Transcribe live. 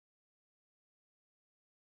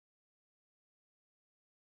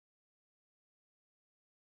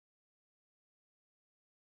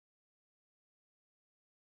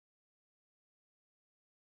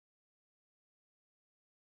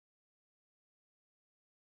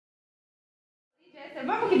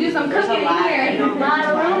Mama could do some cooking in here. A lot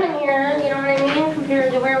of room in here, you know what I mean,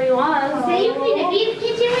 compared to where we was. So you need to be in the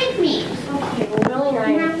kitchen with me. So cute, really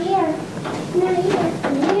nice. Not here. Not here.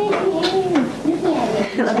 Look at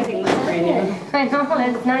it. Everything looks brand new. I know,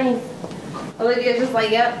 it's nice. Olivia's just like,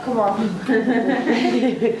 yep, come on. Oh,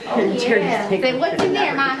 yeah. Say, what's in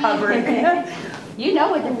there, Mommy? You know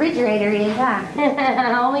what the refrigerator is, huh?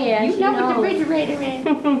 Oh, yeah, You know what the refrigerator is.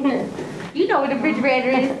 You know what the refrigerator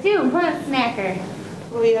is, too, huh, Snacker?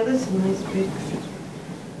 Oh yeah, this is a nice big.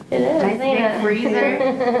 It is, Nice big ain't it? freezer.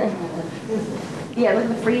 Yeah, look at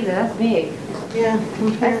the freezer, that's big. Yeah,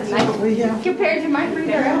 compared to what we have. Compared to my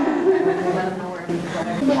freezer.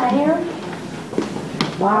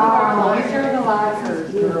 Wow, These are the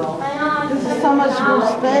lockers, girl. this is so much more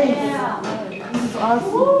space. This is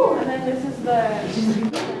awesome. And then this is the...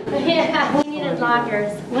 Yeah, we needed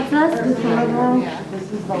lockers. What's this? This is the living room.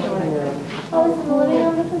 This is the living room. Oh, this is the living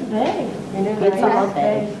room. This is big. It's all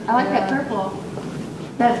big. I like that purple.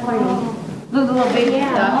 That's pretty. The little baby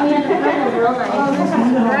Yeah. Oh, stuff. yeah, the purple's real nice. Oh, this is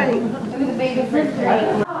great. Look at the baby fridge.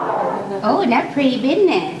 Oh, and that's pretty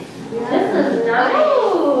business. This is nice.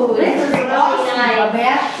 Ooh, This is really a nice.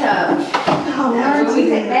 bathtub. Oh, We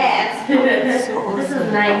take baths. This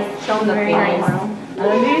is nice. So very nice.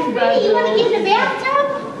 Hey, you want to get in the bathtub?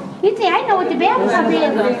 You say, I know what the bathtub is.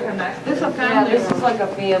 This is a Yeah, family this room. is like a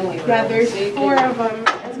family room. Yeah, there's So you 4 can- of them.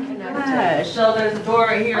 Gosh. So there's a door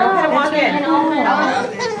right here. Oh, Come on that's in. an open.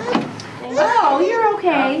 Oh, you're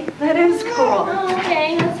okay. That is cool. Oh,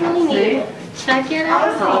 okay, that's really neat. Check it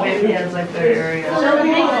out. So maybe has like their area. So the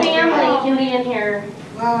big family can be in here.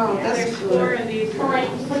 Wow, that's cool. So like, you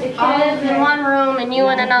put the kids in one room and you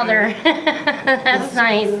in another. That's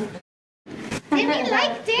nice. Did we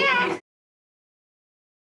like that?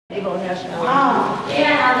 Wow.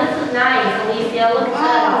 Yeah, this is nice, Alicia. Look at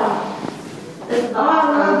this. This is Oh, I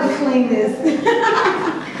love awesome. to clean this.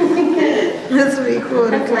 This would be cool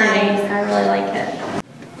to That's clean. nice. I really like it.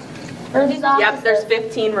 Are these offices? Yep, there's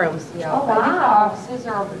 15 rooms. Oh, wow. Offices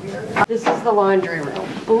are over here. This is the laundry room.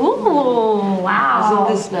 Ooh, wow.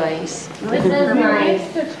 Isn't this nice? This is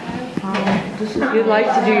nice. You'd like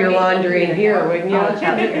to do your laundry in here, wouldn't you?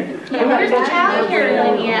 Yeah, where's the child care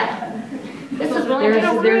unit at? This is really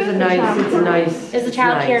nice. There's a nice, it's nice. Is the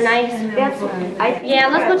child care nice? Yeah,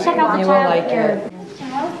 let's go check out the You will child like care. it.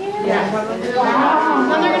 Then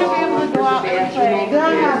they're gonna be able to go out and play.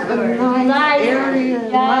 That has a nice area.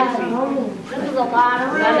 Yes. This is a lot of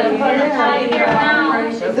room. Put the child care now.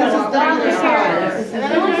 This is the other side.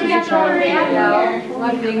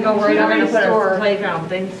 Like they can go right out in the store. Playground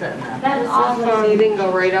things in there. That's So awesome. you can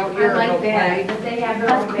go right out here and go play.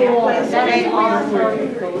 That's cool. That is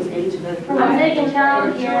awesome. Mosaic and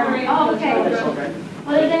child care. Oh, okay.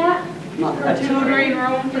 What is that? A tutoring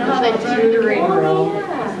room. There's a tutoring room.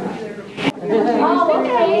 Oh,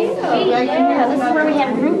 okay. Sweet. Yeah, this is where we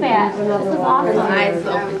have group at. This is awesome. Eyes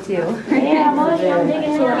open, too. Yeah, I'm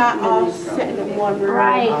digging So we're that. not all sitting in one room.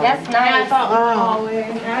 Right, that's nice. Wow.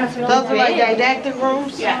 That's really Those are like big. didactic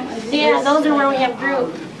rooms? Yeah. Yeah, those are where we have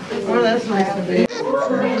group. Oh, that's nice to be.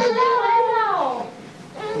 Hello.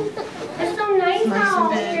 It's so nice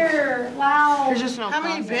out here. Wow. There's just no. How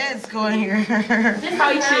many beds go in here? This is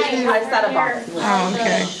Probably nice. two, I set a box. Oh,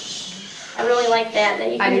 okay. I really like that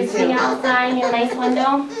you can just see outside your nice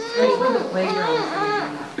window.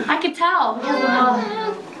 I could tell because of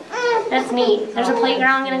that's neat. There's a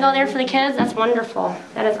playground gonna go there for the kids. That's wonderful.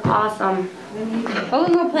 That is awesome. Well,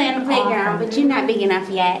 we're gonna play on the playground, but you're not big enough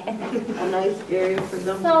yet. A nice area for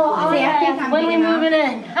them. So I'll See, I think ask, I'm when we big enough. moving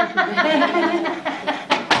in?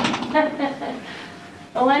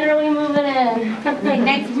 When are we moving in?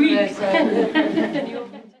 Next week.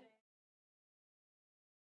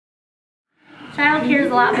 Child care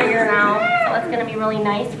is a lot bigger now, so it's gonna be really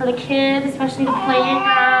nice for the kids, especially the playground,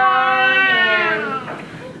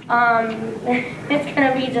 and it's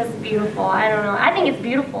gonna be just beautiful. I don't know. I think it's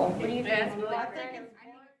beautiful. What do you think?